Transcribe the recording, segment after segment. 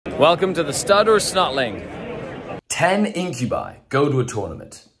Welcome to the Stud or Snotling. 10 Incubi go to a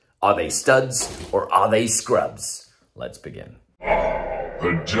tournament. Are they studs or are they scrubs? Let's begin.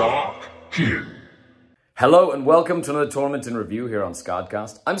 The Dark King. Hello and welcome to another tournament in review here on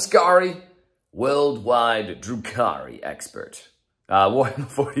Skaredcast. I'm Skari, worldwide Drukhari expert. Warhammer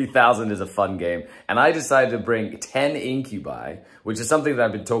 40,000 is a fun game, and I decided to bring 10 Incubi, which is something that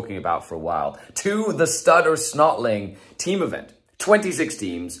I've been talking about for a while, to the Stud or Snotling team event. 26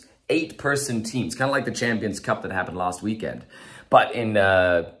 teams, 8-person teams, kind of like the Champions Cup that happened last weekend, but in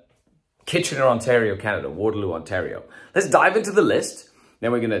Kitchener, Ontario, Canada, Waterloo, Ontario. Let's dive into the list.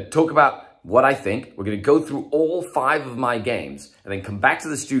 Then we're going to talk about what I think. We're going to go through all 5 of my games and then come back to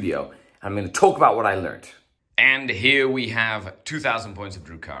the studio. And I'm going to talk about what I learned. And here we have 2,000 points of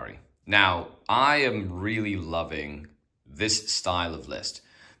Drukhari. Now, I am really loving this style of list.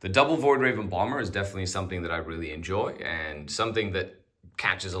 The double Void Raven Bomber is definitely something that I really enjoy and something that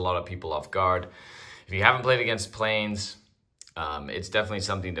catches a lot of people off guard. If you haven't played against planes, it's definitely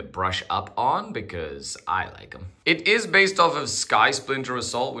something to brush up on because I like them. It is based off of Sky Splinter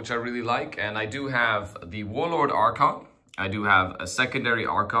Assault, which I really like, and I do have the Warlord Archon. I do have a secondary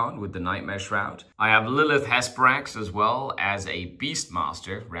Archon with the Nightmare Shroud. I have Lilith Hesperyx as well as a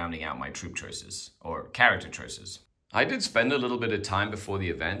Beastmaster, rounding out my troop choices, or character choices. I did spend a little bit of time before the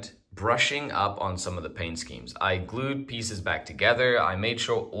event brushing up on some of the paint schemes. I glued pieces back together. I made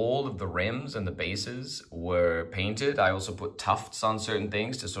sure all of the rims and the bases were painted. I also put tufts on certain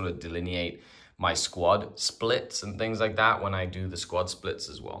things to sort of delineate my squad splits and things like that when I do the squad splits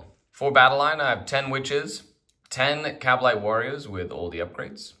as well. For battle line, I have 10 Witches, 10 Cabalite Warriors with all the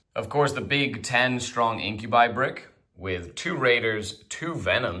upgrades. Of course, the big 10 strong Incubi brick with 2 Raiders, 2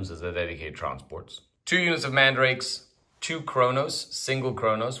 Venoms as the dedicated transports, 2 units of Mandrakes, 2 Chronos, single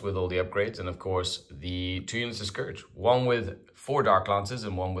Chronos with all the upgrades, and of course, the 2 units of Scourge, 1 with 4 Dark Lances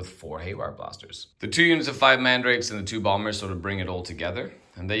and 1 with 4 Haywire Blasters. The 2 units of 5 Mandrakes and the 2 Bombers sort of bring it all together,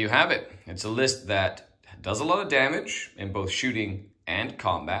 and there you have it. It's a list that does a lot of damage in both shooting and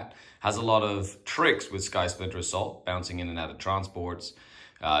combat, has a lot of tricks with Sky Splinter Assault, bouncing in and out of transports,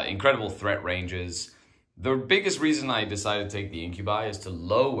 incredible threat ranges. The biggest reason I decided to take the Incubi is to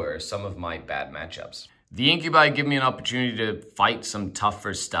lower some of my bad matchups. The Incubi give me an opportunity to fight some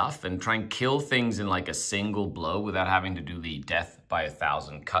tougher stuff and try and kill things in like a single blow without having to do the death by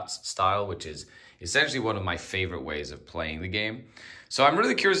 1,000 cuts style, which is essentially one of my favorite ways of playing the game. So I'm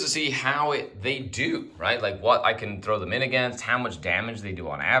really curious to see how they do, right? Like what I can throw them in against, how much damage they do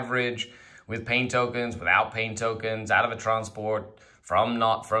on average with pain tokens, without pain tokens, out of a transport, from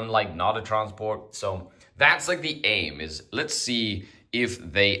not a transport. So that's like the aim is let's see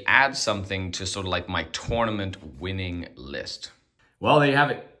if they add something to sort of like my tournament winning list. Well, there you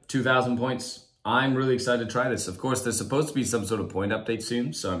have it. 2,000 points. I'm really excited to try this. Of course, there's supposed to be some sort of point update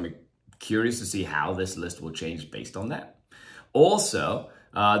soon, so I'm curious to see how this list will change based on that. Also,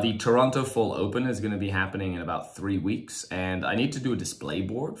 the Toronto Fall Open is going to be happening in about 3 weeks, and I need to do a display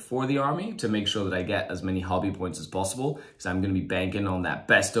board for the army to make sure that I get as many hobby points as possible, because I'm going to be banking on that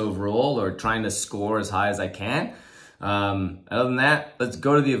best overall or trying to score as high as I can. Other than that, let's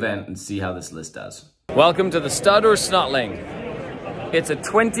go to the event and see how this list does. Welcome to the Stud or Snotling. It's a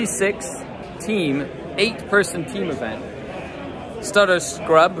 26-team, 8-person team event. Stud or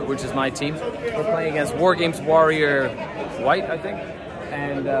Scrub, which is my team. We're playing against Wargames Warrior White, I think.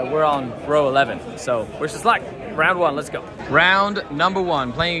 And we're on row 11. So, wish us luck. Round 1, let's go. Round number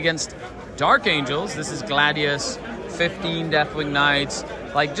 1, playing against Dark Angels. This is Gladius, 15 Deathwing Knights.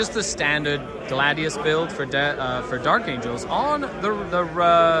 Like just the standard Gladius build for Dark Angels on the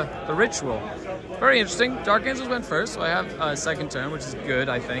Ritual. Very interesting. Dark Angels went first, so I have a second turn, which is good,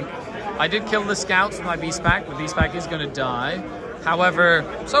 I think. I did kill the scouts with my Beast Pack. The Beast Pack is going to die. However,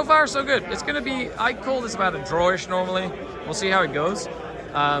 so far so good. It's going to be, I call this about a drawish normally. We'll see how it goes.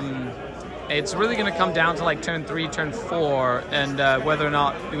 It's really going to come down to like turn 3, turn 4, and whether or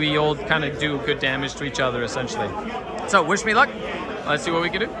not we all kind of do good damage to each other, essentially. So, wish me luck. Let's see what we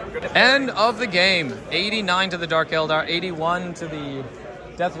can do. End of the game. 89 to the Dark Eldar, 81 to the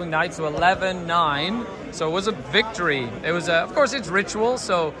Deathwing Knights, so 11-9. So it was a victory. It was, of course, it's Ritual,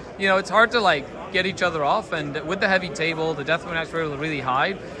 so, you know, it's hard to, like, get each other off. And with the heavy table, the Deathwing Knights were able to really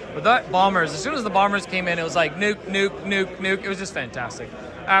hide. But that Bombers, as soon as the Bombers came in, it was like nuke, nuke, nuke, nuke. It was just fantastic.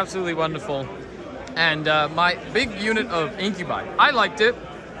 Absolutely wonderful. And my big unit of Incubi, I liked it.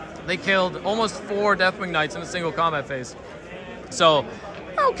 They killed almost 4 Deathwing Knights in a single combat phase. So,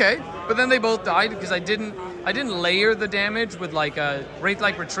 okay. But then they both died because I didn't layer the damage with like a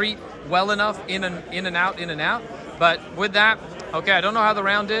Wraith-like Retreat well enough in and out. But with that, okay, I don't know how the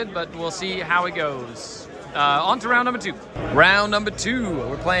round did, but we'll see how it goes. on to round number 2. Round number 2,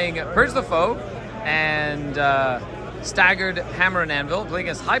 we're playing Purge the Foe and Staggered Hammer and Anvil, playing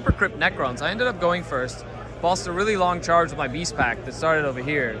against Hypercrypt Necrons. I ended up going first. Bossed a really long charge with my Beast Pack that started over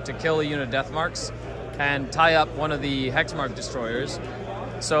here to kill a unit of Death Marks and tie up one of the Hexmark destroyers.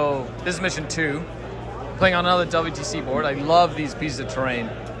 So this is mission 2. Playing on another WTC board. I love these pieces of terrain,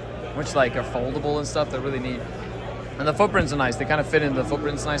 which like are foldable and stuff. They're really neat. And the footprints are nice. They kind of fit into the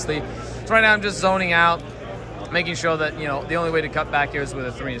footprints nicely. So right now I'm just zoning out, making sure that, you know, the only way to cut back here is with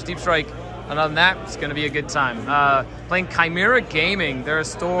a 3-inch Deep Strike. And other than that, it's going to be a good time. Playing Chimera Gaming. They're a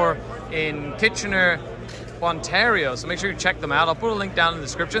store in Kitchener, Ontario, so make sure you check them out. I'll put a link down in the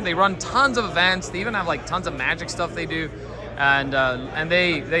description. They run tons of events. They even have like tons of Magic stuff they do, and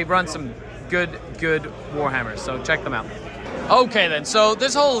they run some good Warhammers. So check them out. Okay, then. So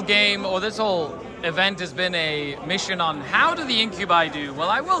this whole game or this whole event has been a mission on how do the Incubi do. Well,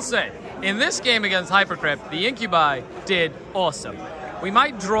 I will say in this game against Hypercrypt, the Incubi did awesome. We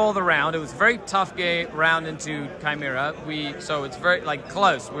might draw the round. It was a very tough round into Chimera. So it's very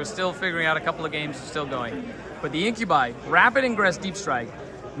close. We're still figuring out a couple of games. Are still going. But the Incubi, Rapid Ingress Deep Strike,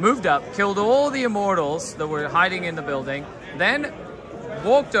 moved up, killed all the Immortals that were hiding in the building, then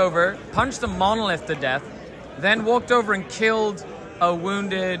walked over, punched a Monolith to death, then walked over and killed a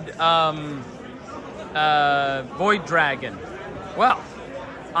wounded Void Dragon. Well,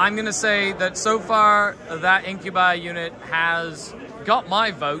 I'm going to say that so far that Incubi unit has got my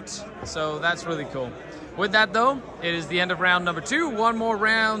vote, so that's really cool. With that though, it is the end of round number 2. One more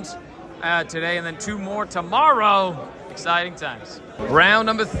round today and then 2 more tomorrow. Exciting times. Round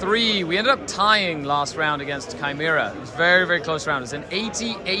number 3, we ended up tying last round against Chimera. It was very, very close round. It's an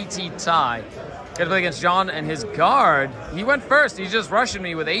 80-80 tie. Got to play against John and his guard. He went first. He's just rushing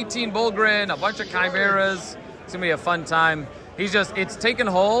me with 18 Bullgrin, a bunch of Chimeras. It's gonna be a fun time. It's taken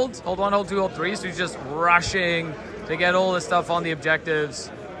hold 1, hold 2, hold 3, so he's just rushing to get all this stuff on the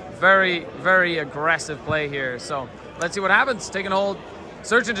objectives. Very, very aggressive play here. So let's see what happens. Taking hold,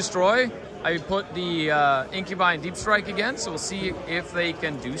 search and destroy. I put the Incubi and Deep Strike again, so we'll see if they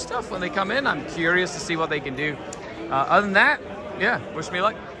can do stuff when they come in. I'm curious to see what they can do. Other than that, yeah, wish me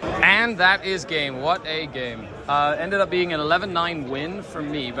luck. And that is game. What a game. Ended up being an 11-9 win for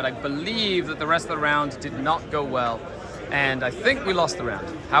me, but I believe that the rest of the round did not go well. And I think we lost the round.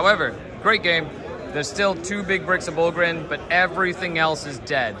 However, great game. There's still 2 big bricks of Bullgrin, but everything else is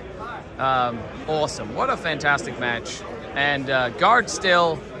dead. Awesome. What a fantastic match. And guard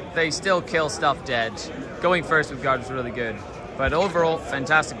they still kill stuff dead. Going first with guard was really good. But overall,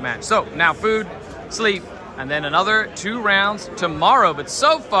 fantastic match. So now food, sleep, and then another 2 rounds tomorrow. But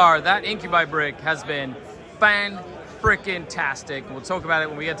so far, that Incubi brick has been fan-frickin-tastic. We'll talk about it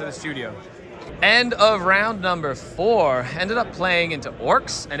when we get to the studio. End of round number 4. Ended up playing into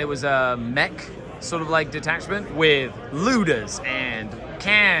Orcs, and it was a mech sort of like detachment with looters and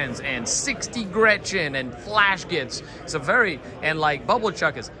cans and 60 Gretchen and flash gits. It's a like bubble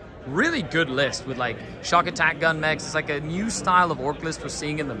chuckers. Really good list with like shock attack gun mechs. It's like a new style of orc list we're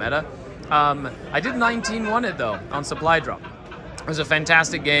seeing in the meta. I did 19-1 it though on supply drop. It was a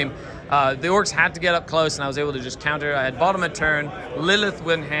fantastic game. The orcs had to get up close and I was able to just counter. I had bottom of turn, Lilith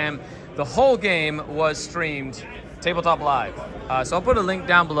Windham. The whole game was streamed Tabletop Live. So I'll put a link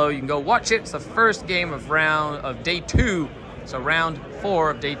down below. You can go watch it. It's the first game of day 2. So round 4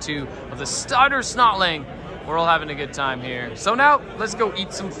 of day 2 of the Starter Snotling. We're all having a good time here. So now let's go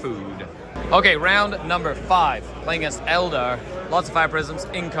eat some food. Okay, round number 5. Playing against Eldar. Lots of Fire Prisms.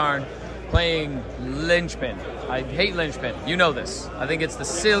 Incarn. Playing Linchpin. I hate Linchpin. You know this. I think it's the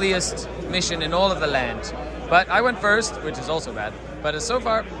silliest mission in all of the land. But I went first, which is also bad. But so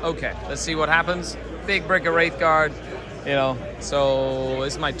far, okay. Let's see what happens. Big brick of Wraith Guard. You know, so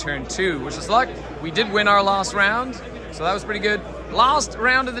this is my turn 2, which is luck. We did win our last round, so that was pretty good. Last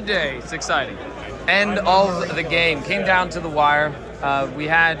round of the day. It's exciting. End of the game. Came down to the wire. We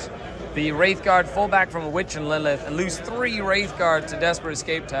had the Wraith Guard fall back from a Witch and Lilith and lose 3 Wraith Guard to Desperate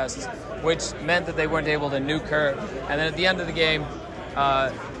Escape tests, which meant that they weren't able to nuke her. And then at the end of the game,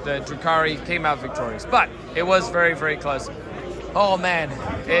 the Drukhari came out victorious. But it was very, very close. Oh man,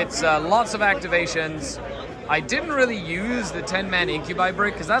 it's lots of activations. I didn't really use the 10-man Incubi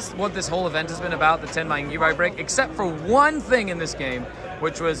break because that's what this whole event has been about, the 10-man Incubi break, except for one thing in this game,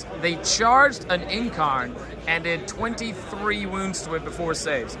 which was they charged an Incarn and did 23 wounds to it before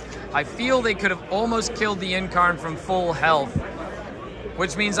saves. I feel they could have almost killed the Incarn from full health,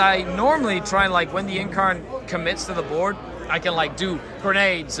 which means I normally try and, like, when the Incarn commits to the board, I can, like, do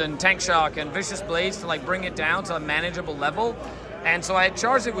grenades and tank shock and vicious blades to, like, bring it down to a manageable level. And so I had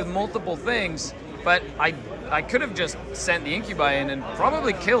charged it with multiple things, but I could have just sent the Incubi in and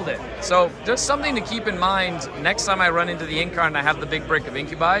probably killed it. So just something to keep in mind next time I run into the Incar and I have the big brick of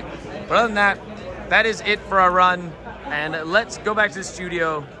Incubi. But other than that, that is it for our run. And let's go back to the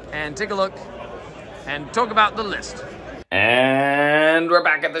studio and take a look and talk about the list. And we're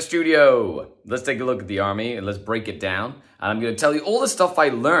back at the studio. Let's take a look at the army and let's break it down. And I'm going to tell you all the stuff I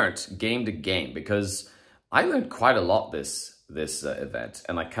learned game to game, because I learned quite a lot this event,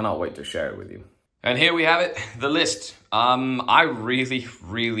 and I cannot wait to share it with you. And here we have it, the list. I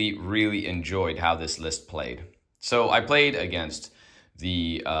really enjoyed how this list played. So I played against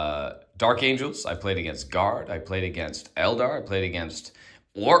the Dark Angels, I played against Guard, I played against Eldar, I played against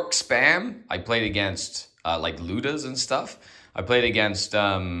Orc Spam, I played against like Ludas and stuff. I played against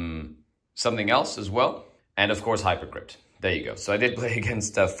something else as well. And of course, Hypercrypt. There you go. So I did play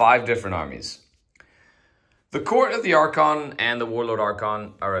against 5 different armies. The Court of the Archon and the Warlord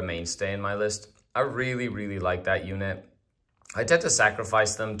Archon are a mainstay in my list. I really like that unit. I tend to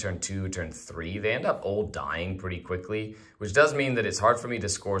sacrifice them turn 2, turn 3. They end up all dying pretty quickly, which does mean that it's hard for me to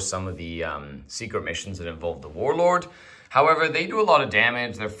score some of the secret missions that involve the Warlord. However, they do a lot of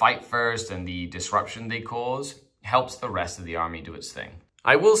damage. Their fight first and the disruption they cause helps the rest of the army do its thing.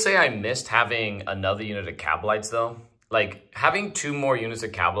 I will say I missed having another unit of Cabalites though. Like having 2 more units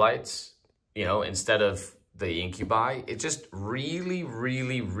of Cabalites, you know, instead of the Incubi, it just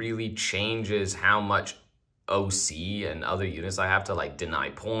really changes how much OC and other units I have to like deny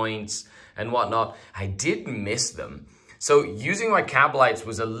points and whatnot. I did miss them. So using my Cabalites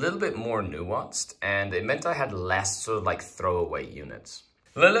was a little bit more nuanced, and it meant I had less sort of like throwaway units.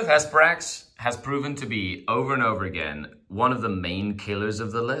 Lilith Hesperax has proven to be over and over again one of the main killers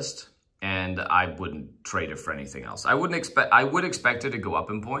of the list, and I wouldn't trade her for anything else. I would expect her to go up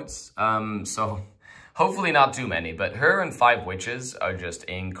in points, so hopefully not too many, but her and 5 Witches are just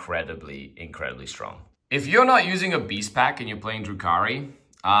incredibly strong. If you're not using a Beast Pack and you're playing Drukhari,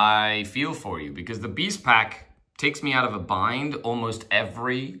 I feel for you, because the Beast Pack takes me out of a bind almost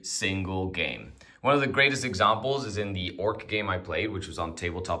every single game. One of the greatest examples is in the Orc game I played, which was on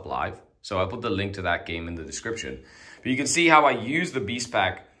Tabletop Live. So I'll put the link to that game in the description. But you can see how I use the Beast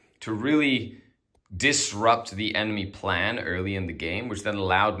Pack to really disrupt the enemy plan early in the game, which then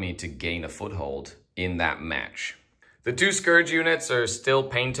allowed me to gain a foothold in that match. The 2 Scourge units are still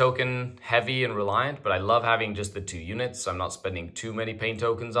pain token heavy and reliant, but I love having just the 2 units, so I'm not spending too many pain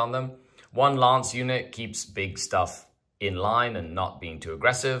tokens on them. 1 Lance unit keeps big stuff in line and not being too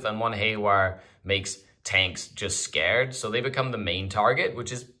aggressive, and 1 Haywire makes tanks just scared, so they become the main target,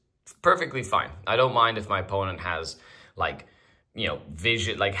 which is perfectly fine. I don't mind if my opponent has, like, you know,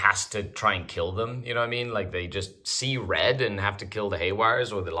 vision, like, has to try and kill them, you know what I mean? Like, they just see red and have to kill the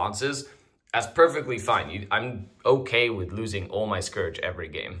Haywires or the Lances. That's perfectly fine. I'm okay with losing all my Scourge every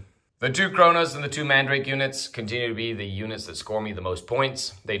game. The 2 Kronos and the 2 Mandrake units continue to be the units that score me the most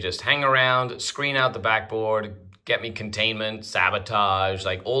points. They just hang around, screen out the backboard, get me containment, sabotage,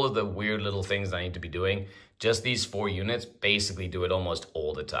 like all of the weird little things I need to be doing. Just these 4 units basically do it almost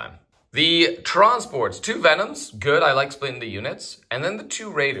all the time. The Transports, 2 Venoms, good, I like splitting the units. And then the 2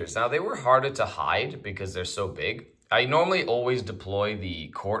 Raiders. Now they were harder to hide because they're so big. I normally always deploy the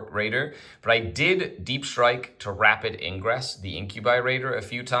Court Raider, but I did Deep Strike to Rapid Ingress the Incubi Raider a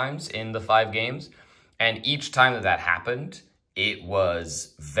few times in the 5 games. And each time that happened, it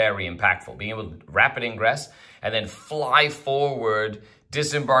was very impactful. Being able to Rapid Ingress and then fly forward,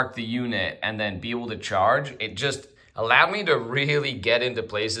 disembark the unit, and then be able to charge, it just allowed me to really get into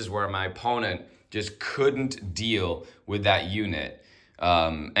places where my opponent just couldn't deal with that unit.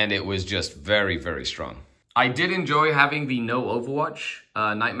 And it was just very strong. I did enjoy having the no Overwatch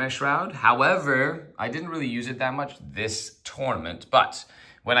Nightmare Shroud. However, I didn't really use it that much this tournament. But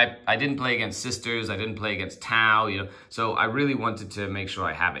when I didn't play against Sisters, I didn't play against Tau, you know, so I really wanted to make sure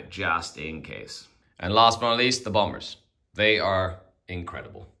I have it just in case. And last but not least, the Bombers. They are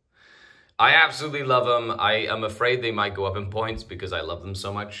incredible. I absolutely love them. I am afraid they might go up in points because I love them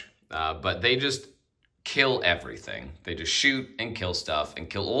so much. But they just kill everything. They just shoot and kill stuff and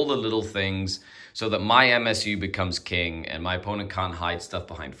kill all the little things so that my MSU becomes king and my opponent can't hide stuff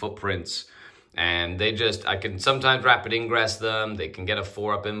behind footprints. And they just, I can sometimes Rapid Ingress them. They can get a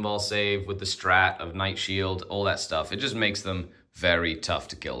 4-up invul save with the strat of Night Shield, all that stuff. It just makes them very tough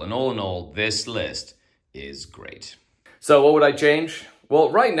to kill. And all in all, this list is great. So what would I change?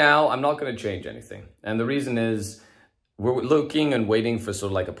 Well, right now, I'm not going to change anything. And the reason is we're looking and waiting for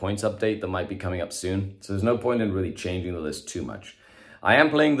sort of like a points update that might be coming up soon. So there's no point in really changing the list too much. I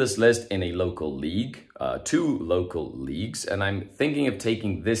am playing this list in a local league, 2 local leagues, and I'm thinking of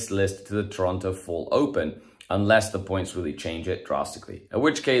taking this list to the Toronto Fall Open. unless the points really change it drastically. In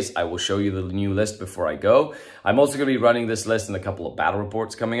which case, I will show you the new list before I go. I'm also going to be running this list in a couple of battle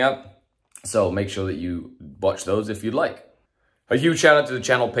reports coming up, so make sure that you watch those if you'd like. A huge shout out to the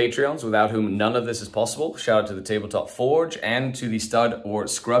channel Patreons, without whom none of this is possible. Shout out to the Tabletop Forge and to the Stud or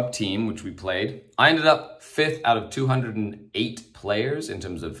Scrub team, which we played. I ended up 5th out of 208 players in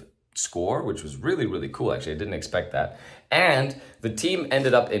terms of score, which was really, really cool. Actually, I didn't expect that. And the team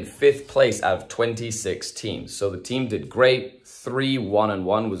ended up in 5th place out of 26 teams. So the team did great.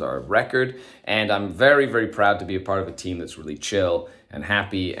 3-1-1 was our record. And I'm very, very proud to be a part of a team that's really chill and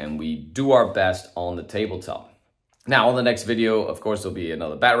happy, and we do our best on the tabletop. Now, on the next video, of course, there'll be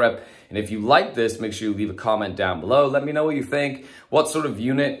another bat rep. And if you like this, make sure you leave a comment down below. Let me know what you think. What sort of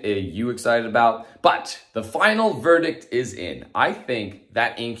unit are you excited about? But the final verdict is in. I think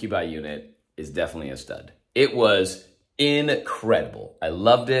that Incubi unit is definitely a stud. It was incredible. I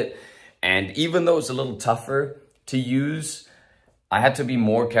loved it. And even though it's a little tougher to use, I had to be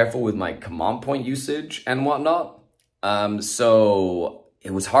more careful with my command point usage and whatnot. So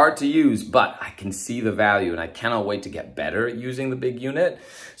it was hard to use, but I can see the value, and I cannot wait to get better at using the big unit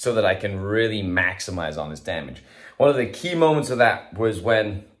so that I can really maximize on its damage. One of the key moments of that was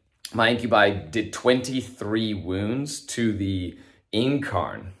when my Incubi did 23 wounds to the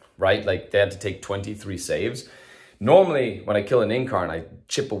Incarn, right? Like they had to take 23 saves. Normally, when I kill an Incarn, I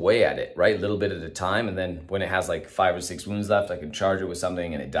chip away at it, right? A little bit at a time. And then when it has like 5 or 6 wounds left, I can charge it with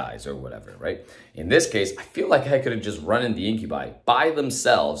something and it dies or whatever, right? In this case, I feel like I could have just run in the Incubi by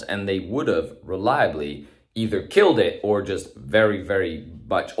themselves and they would have reliably either killed it or just very, very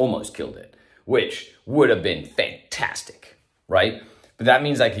much almost killed it, which would have been fantastic, right? But that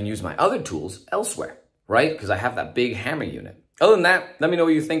means I can use my other tools elsewhere, right? Because I have that big hammer unit. Other than that, let me know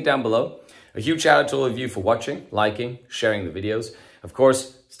what you think down below. A huge shout out to all of you for watching, liking, sharing the videos. Of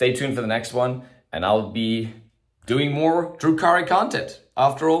course, stay tuned for the next one, and I'll be doing more Drukhari content.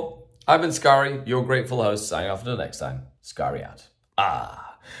 After all, I've been Skari, your grateful host, signing off until next time. Skari out.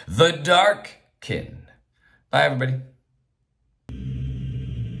 The Dark Kin. Bye, everybody.